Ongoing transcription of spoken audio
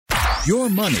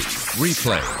Your Money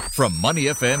Replay from Money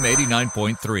FM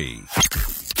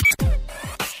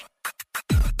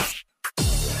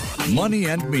 89.3. Money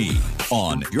and Me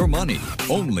on Your Money,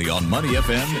 only on Money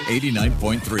FM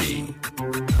 89.3.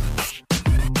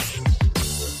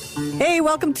 Hey,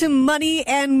 welcome to Money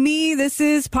and Me. This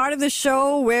is part of the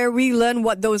show where we learn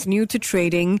what those new to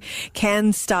trading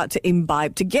can start to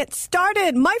imbibe to get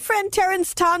started. My friend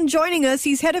Terence Tan joining us.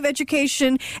 He's Head of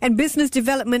Education and Business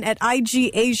Development at IG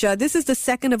Asia. This is the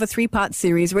second of a three-part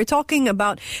series. We're talking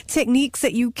about techniques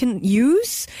that you can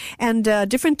use and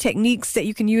different techniques that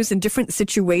you can use in different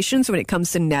situations when it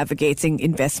comes to navigating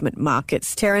investment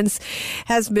markets. Terence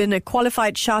has been a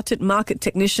qualified chartered market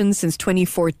technician since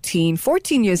 2014,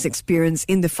 14 years experience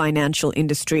in the financial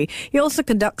industry. He also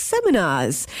conducts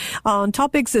seminars on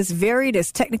topics as varied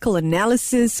as technical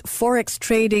analysis, forex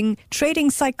trading,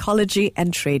 trading psychology,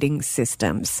 and trading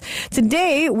systems.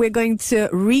 Today, we're going to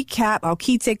recap our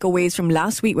key takeaways from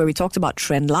last week where we talked about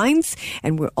trend lines,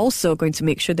 and we're also going to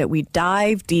make sure that we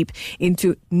dive deep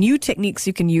into new techniques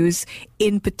you can use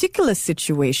in particular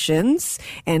situations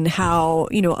and how,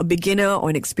 a beginner or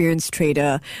an experienced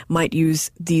trader might use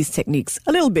these techniques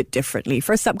a little bit differently.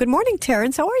 First up, good morning,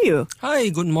 Terence. How are you? Hi,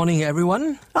 good morning,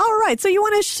 everyone. All right. So you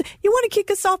want to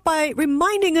kick us off by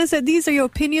reminding us that these are your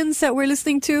opinions that we're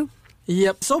listening to?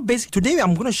 Yep. So basically, today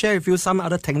I'm going to share with you some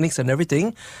other techniques and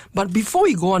everything. But before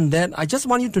we go on that, I just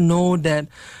want you to know that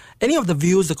any of the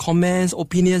views, the comments,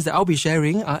 opinions that I'll be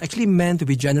sharing are actually meant to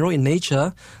be general in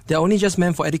nature. They're only just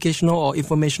meant for educational or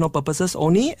informational purposes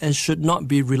only and should not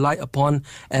be relied upon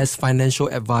as financial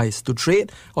advice to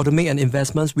trade or to make an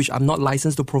investment which I'm not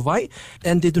licensed to provide.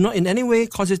 And they do not in any way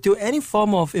constitute any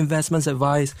form of investment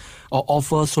advice or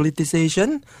offer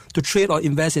solicitation to trade or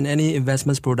invest in any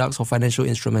investments products or financial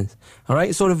instruments. All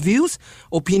right. So the views,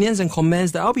 opinions, and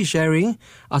comments that I'll be sharing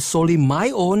are solely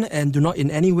my own and do not in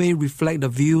any way reflect the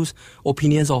views,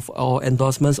 opinions of or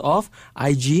endorsements of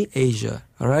IG Asia.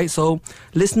 All right, so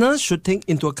listeners should take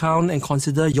into account and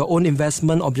consider your own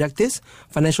investment objectives,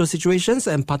 financial situations,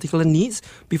 and particular needs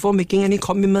before making any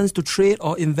commitments to trade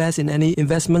or invest in any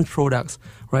investment products.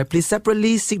 Right? Please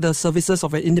separately seek the services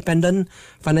of an independent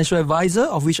financial advisor,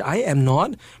 of which I am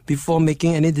not, before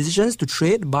making any decisions to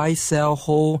trade, buy, sell,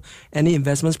 hold any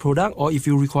investments product, or if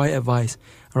you require advice.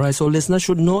 All right, so listeners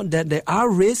should note that there are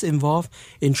risks involved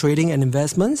in trading and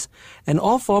investments, and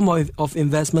all forms of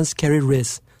investments carry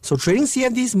risks. So trading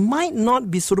CFDs might not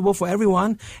be suitable for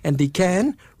everyone, and they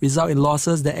can result in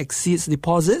losses that exceeds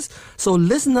deposits. So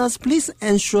listeners, please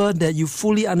ensure that you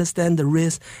fully understand the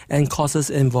risks and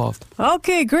costs involved.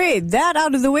 Okay, great. That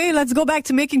out of the way, let's go back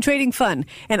to making trading fun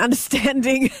and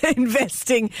understanding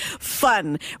investing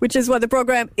fun, which is what the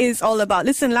program is all about.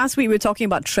 Listen, last week we were talking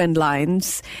about trend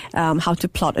lines, how to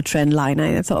plot a trend line.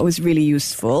 I thought it was really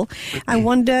useful. I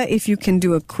wonder if you can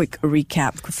do a quick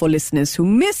recap for listeners who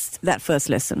missed that first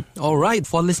lesson. All right,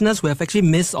 for listeners who have actually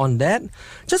missed on that,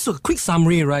 just a quick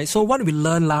summary, right? So what we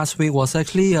learned last week was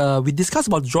actually, we discussed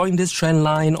about drawing this trend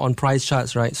line on price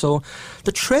charts, right? So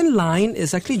the trend line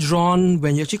is actually drawn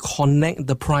when you actually connect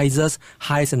the prices,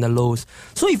 highs and the lows.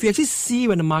 So if you actually see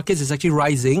when the market is actually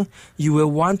rising, you will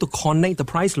want to connect the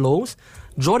price lows,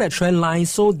 draw that trend line.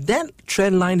 So that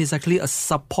trend line is actually a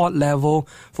support level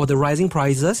for the rising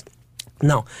prices.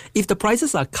 Now, if the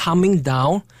prices are coming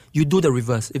down, you do the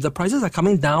reverse. If the prices are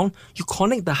coming down, you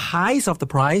connect the highs of the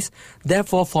price,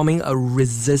 therefore forming a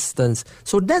resistance.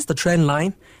 So that's the trend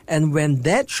line. And when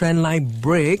that trend line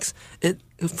breaks, it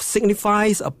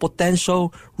signifies a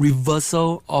potential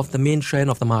reversal of the main trend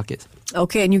of the market.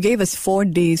 Okay, and you gave us 4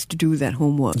 daes to do that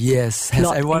homework. Yes. Has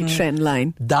Plot everyone a trend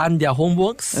line done their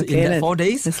homeworks in that 4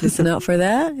 days? Let's listen out for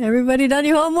that. Everybody done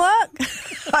your homework?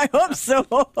 I hope so.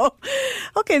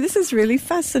 Okay, this is really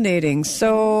fascinating.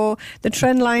 So the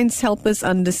trend lines help us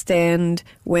understand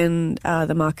when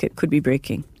the market could be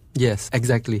breaking. Yes,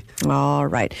 exactly. All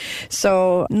right.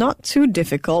 So not too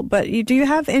difficult, but do you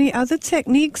have any other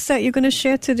techniques that you're going to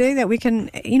share today that we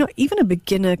can, even a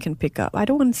beginner can pick up? I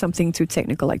don't want something too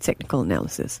technical like technical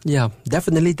analysis. Yeah,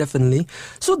 definitely.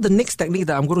 So the next technique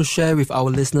that I'm going to share with our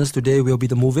listeners today will be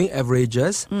the moving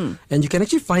averages. And you can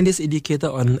actually find this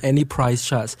indicator on any price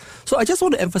charts. So I just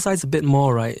want to emphasize a bit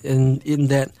more, right, in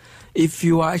that if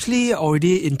you are actually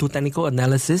already into technical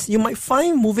analysis, you might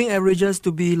find moving averages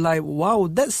to be like, wow,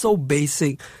 that's so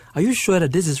basic. Are you sure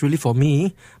that this is really for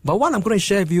me? But what I'm going to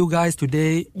share with you guys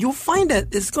today, you'll find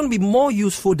that it's going to be more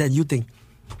useful than you think.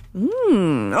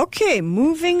 Okay,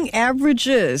 moving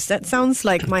averages. That sounds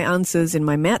like my answers in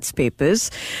my maths papers.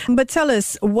 But tell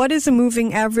us, what is a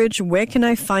moving average? Where can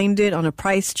I find it on a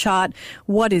price chart?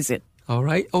 What is it? All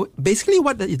right. Basically,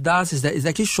 what it does is that it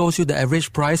actually shows you the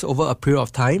average price over a period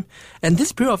of time. And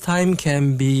this period of time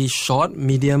can be short,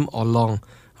 medium, or long.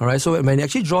 All right. So when you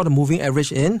actually draw the moving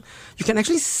average in, you can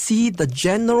actually see the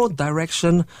general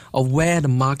direction of where the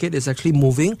market is actually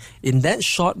moving in that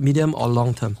short, medium, or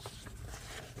long term.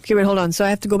 Okay, wait, hold on. So I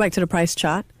have to go back to the price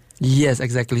chart. Yes,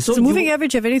 exactly. So does the moving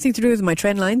average have anything to do with my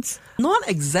trend lines? Not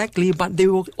exactly, but they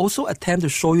will also attempt to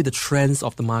show you the trends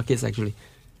of the markets actually.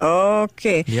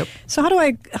 Okay. Yep. So how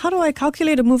do I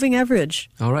calculate a moving average?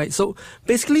 All right. So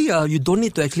basically, you don't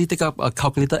need to actually take up a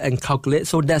calculator and calculate.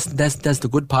 So that's the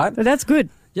good part. That's good.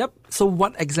 Yep. So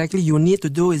what exactly you need to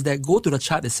do is that go to the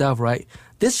chart itself, right?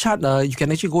 This chart, you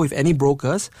can actually go with any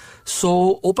brokers.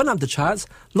 So open up the charts,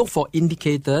 look for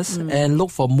indicators, and look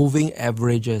for moving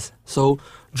averages. So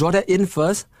draw that in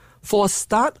first. For a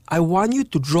start, I want you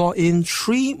to draw in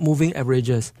 3 moving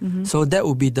averages. So that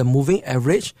would be the moving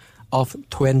average of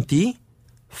 20,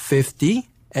 50,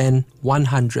 and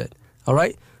 100. All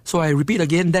right? So I repeat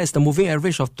again, that's the moving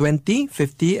average of 20,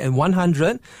 50, and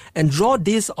 100. And draw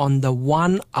this on the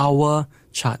 1 hour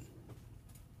chart.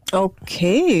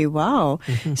 Okay, wow.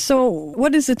 So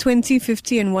what does the 20,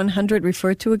 50, and 100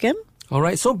 refer to again? All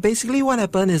right, so basically what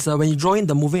happened is when you draw in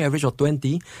the moving average of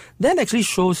 20, that actually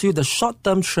shows you the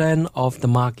short-term trend of the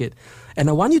market. And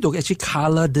I want you to actually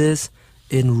color this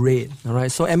in red. All right,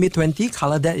 so MA20,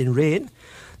 color that in red.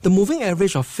 The moving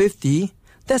average of 50,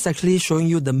 that's actually showing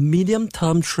you the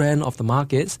medium-term trend of the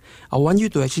markets. I want you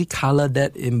to actually color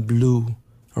that in blue.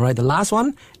 All right, the last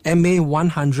one,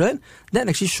 MA100, that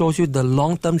actually shows you the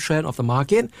long-term trend of the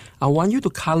market. I want you to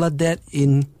color that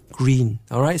in green.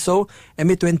 All right, so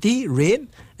MA20, red,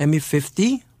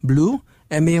 MA50, blue,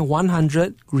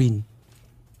 MA100, green.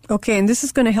 Okay, and this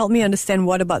is going to help me understand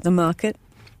what about the market?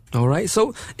 All right,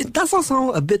 so it does not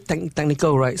sound a bit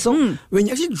technical, right? So when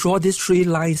you actually draw these 3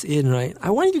 lines in, right, I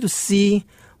want you to see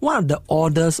what are the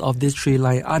orders of these 3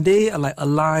 lines. Are they like a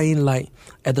line like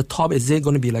at the top? Is it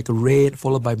going to be like a red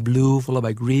followed by blue followed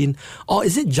by green? Or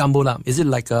is it jumbled up? Is it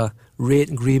like a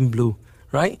red, green, blue?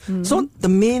 Right? So the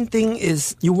main thing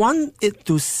is you want it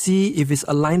to see if it's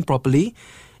aligned properly.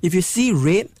 If you see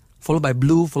red followed by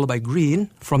blue followed by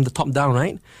green from the top down,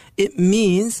 right? It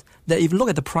means that if you look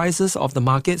at the prices of the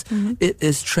markets, it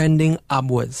is trending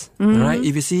upwards. Right?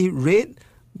 If you see red,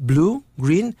 blue,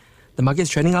 green, the market is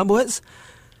trending upwards.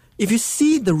 If you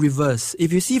see the reverse,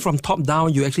 if you see from top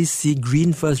down, you actually see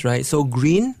green first, right? So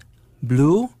green,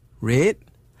 blue, red.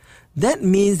 That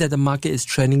means that the market is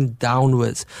trending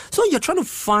downwards. So you're trying to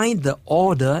find the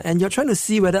order and you're trying to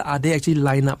see whether are they actually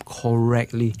line up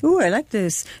correctly. Ooh, I like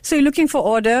this. So you're looking for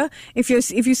order. If you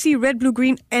see red, blue,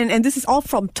 green, and this is all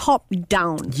from top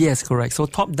down. Yes, correct. So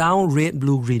top down, red,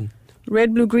 blue, green.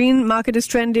 Red, blue, green, market is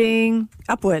trending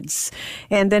upwards.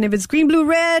 And then if it's green, blue,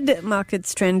 red,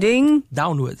 market's trending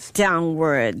downwards.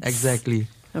 Downwards. Exactly.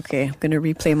 Okay, I'm going to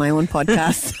replay my own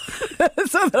podcast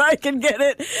so that I can get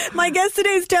it. My guest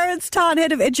today is Terence Tan,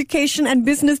 Head of Education and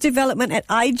Business Development at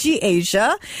IG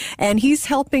Asia. And he's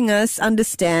helping us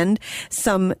understand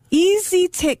some easy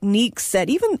techniques that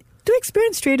even do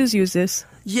experienced traders use this?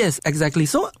 Yes, exactly.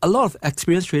 So a lot of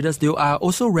experienced traders, they are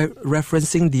also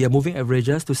referencing the moving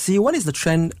averages to see what is the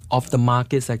trend of the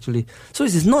markets actually. So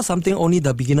this is not something only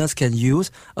the beginners can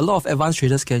use. A lot of advanced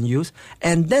traders can use.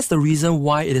 And that's the reason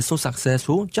why it is so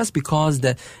successful, just because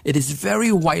that it is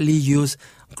very widely used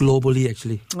globally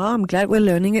actually. Oh, I'm glad we're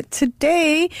learning it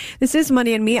today. This is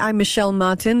Money and Me. I'm Michelle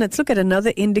Martin. Let's look at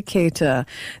another indicator,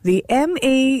 the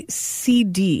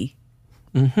MACD.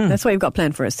 That's what you've got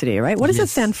planned for us today, right? What does it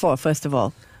stand for, first of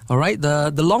all? All right,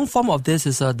 the long form of this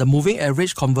is the moving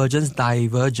average convergence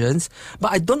divergence.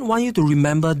 But I don't want you to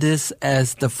remember this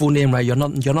as the full name, right? You're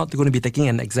not going to be taking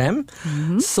an exam.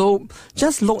 So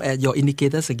just look at your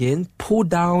indicators again. Pull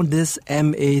down this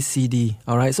MACD.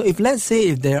 All right. So if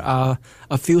there are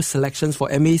a few selections for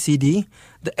MACD,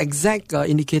 the exact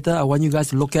indicator I want you guys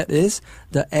to look at is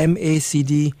the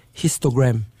MACD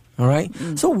histogram. All right.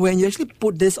 So when you actually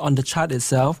put this on the chart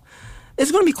itself,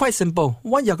 it's going to be quite simple.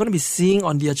 What you're going to be seeing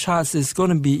on the charts is going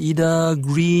to be either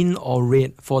green or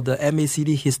red for the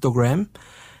MACD histogram.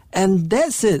 And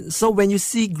that's it. So when you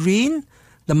see green,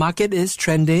 the market is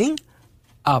trending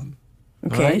up.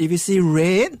 Okay. Right? If you see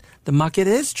red, the market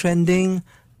is trending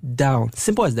down.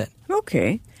 Simple as that.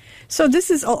 Okay. So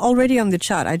this is already on the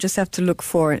chart. I just have to look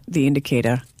for the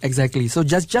indicator. Exactly. So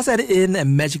just add it in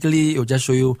and magically it will just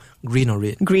show you green or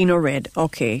red. Green or red.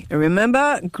 Okay.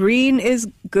 Remember, green is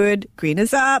good, green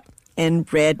is up, and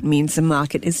red means the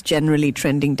market is generally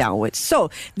trending downwards. So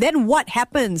then what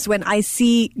happens when I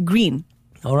see green?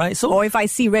 All right. So or if I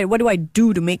see red, what do I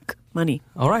do to make money.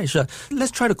 All right, sure.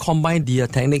 Let's try to combine the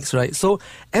techniques, right? So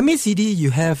MACD,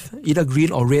 you have either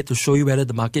green or red to show you whether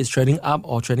the market is trending up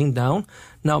or trending down.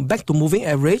 Now, back to moving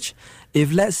average.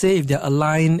 If let's say if they're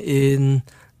aligned in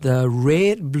the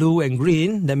red, blue, and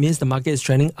green, that means the market is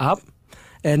trending up.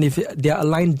 And if they are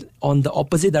aligned on the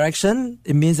opposite direction,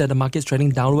 it means that the market is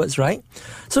trending downwards, right?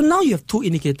 So now you have two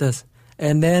indicators.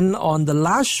 And then on the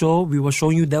last show, we were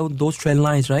showing you those trend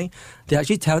lines, right? They're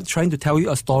actually trying to tell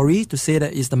you a story to say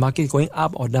that is the market going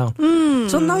up or down.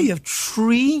 So now you have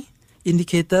three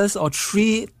indicators or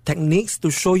three techniques to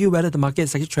show you whether the market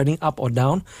is actually trending up or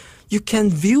down. You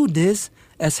can view this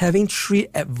as having three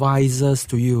advisors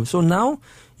to you. So now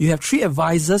you have three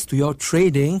advisors to your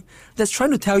trading that's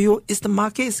trying to tell you is the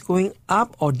market going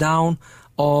up or down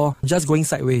or just going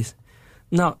sideways.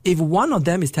 Now, if one of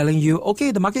them is telling you,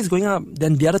 okay, the market is going up,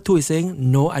 then the other two is saying,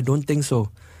 no, I don't think so.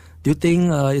 Do you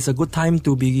think it's a good time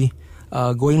to be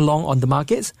going long on the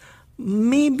markets?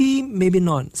 Maybe, maybe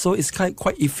not. So it's quite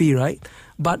iffy, right?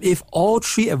 But if all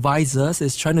three advisors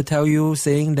is trying to tell you,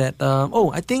 saying that,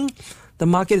 I think the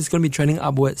market is going to be trending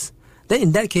upwards, then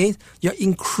in that case, you're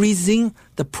increasing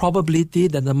the probability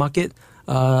that the market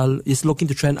is looking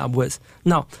to trend upwards.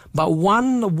 Now, but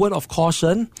one word of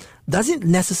caution, does it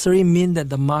necessarily mean that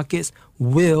the markets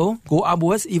will go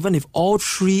upwards even if all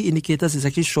three indicators is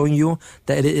actually showing you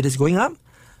that it is going up?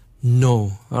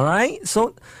 No. All right?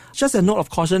 So just a note of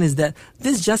caution is that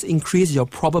this just increases your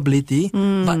probability,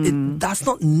 but it does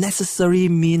not necessarily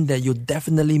mean that you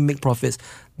definitely make profits.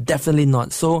 Definitely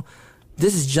not. So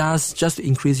this is just to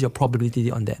increase your probability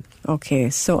on that.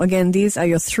 Okay, so again, these are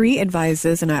your three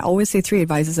advisors, and I always say three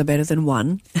advisors are better than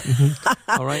one.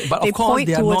 All right, but they of course point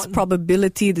they are towards not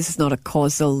probability. This is not a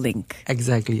causal link.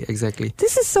 Exactly.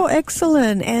 This is so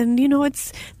excellent, and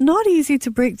it's not easy to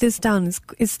break this down.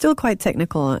 It's still quite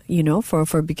technical,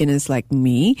 for beginners like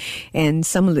me and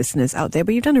some listeners out there.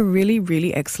 But you've done a really,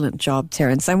 really excellent job,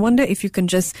 Terence. I wonder if you can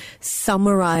just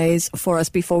summarize for us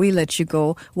before we let you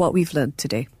go what we've learned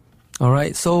today. All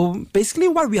right, so basically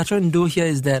what we are trying to do here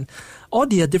is that all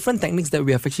the different techniques that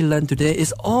we have actually learned today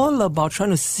is all about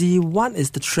trying to see what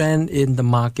is the trend in the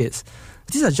markets.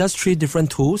 These are just three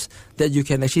different tools that you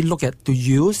can actually look at to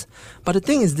use. But the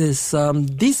thing is this,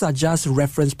 these are just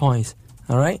reference points.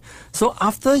 All right, so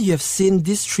after you have seen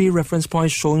these three reference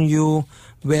points showing you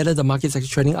whether the market is actually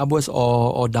trending upwards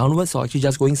or downwards or actually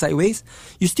just going sideways,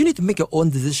 you still need to make your own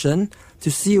decision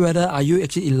to see whether are you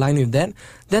actually in line with that.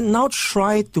 Then now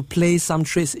try to play some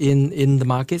trades in the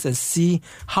markets and see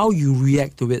how you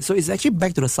react to it. So it's actually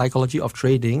back to the psychology of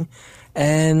trading.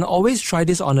 And always try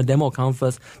this on a demo account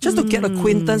first, just to get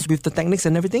acquaintance with the techniques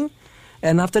and everything.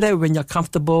 And after that, when you're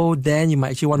comfortable, then you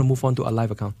might actually want to move on to a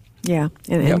live account. Yeah,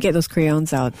 and get those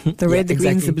crayons out. The red, the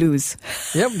greens, the blues.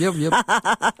 Yep.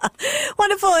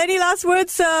 Wonderful. Any last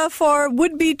words for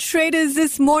would-be traders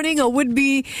this morning or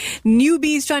would-be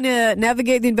newbies trying to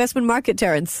navigate the investment market,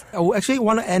 Terence? I actually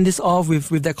want to end this off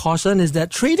with that caution is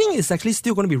that trading is actually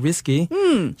still going to be risky.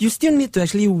 You still need to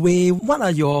actually weigh what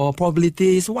are your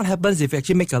probabilities, what happens if you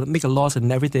actually make a loss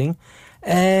and everything.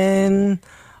 And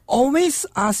always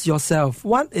ask yourself,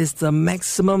 what is the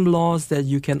maximum loss that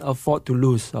you can afford to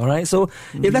lose? All right. So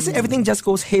if let's say everything just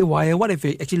goes haywire, what if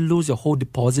you actually lose your whole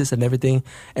deposits and everything?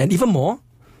 And even more,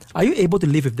 are you able to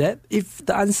live with that? If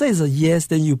the answer is a yes,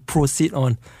 then you proceed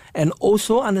on. And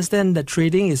also understand that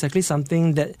trading is actually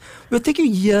something that will take you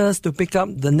years to pick up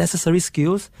the necessary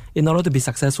skills in order to be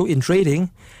successful in trading.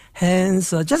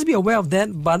 Hence, just be aware of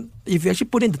that. But if you actually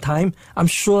put in the time, I'm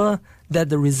sure that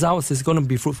the results is going to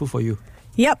be fruitful for you.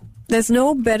 Yep. There's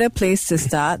no better place to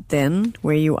start than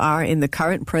where you are in the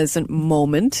current present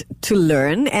moment to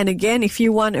learn. And again, if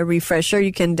you want a refresher,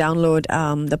 you can download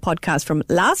the podcast from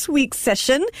last week's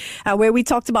session where we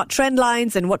talked about trend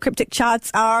lines and what cryptic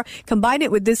charts are. Combine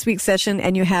it with this week's session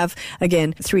and you have,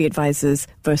 again, three advisors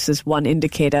versus one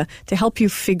indicator to help you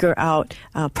figure out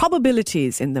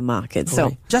probabilities in the market. So,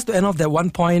 right. Just to end off that one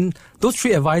point, those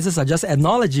three advisors are just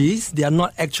analogies. They are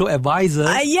not actual advisors.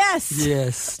 Yes.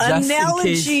 Just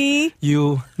analogy. In case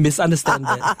you misunderstand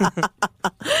that.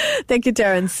 Thank you,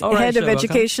 Terence. Head of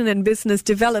Education and Business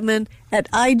Development at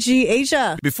IG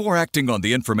Asia. Before acting on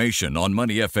the information on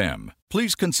Money FM,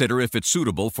 please consider if it's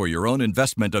suitable for your own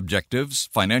investment objectives,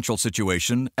 financial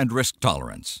situation, and risk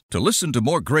tolerance. To listen to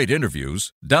more great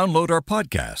interviews, download our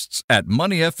podcasts at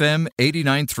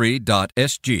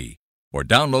moneyfm893.sg or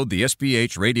download the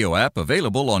SPH radio app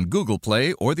available on Google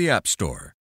Play or the App Store.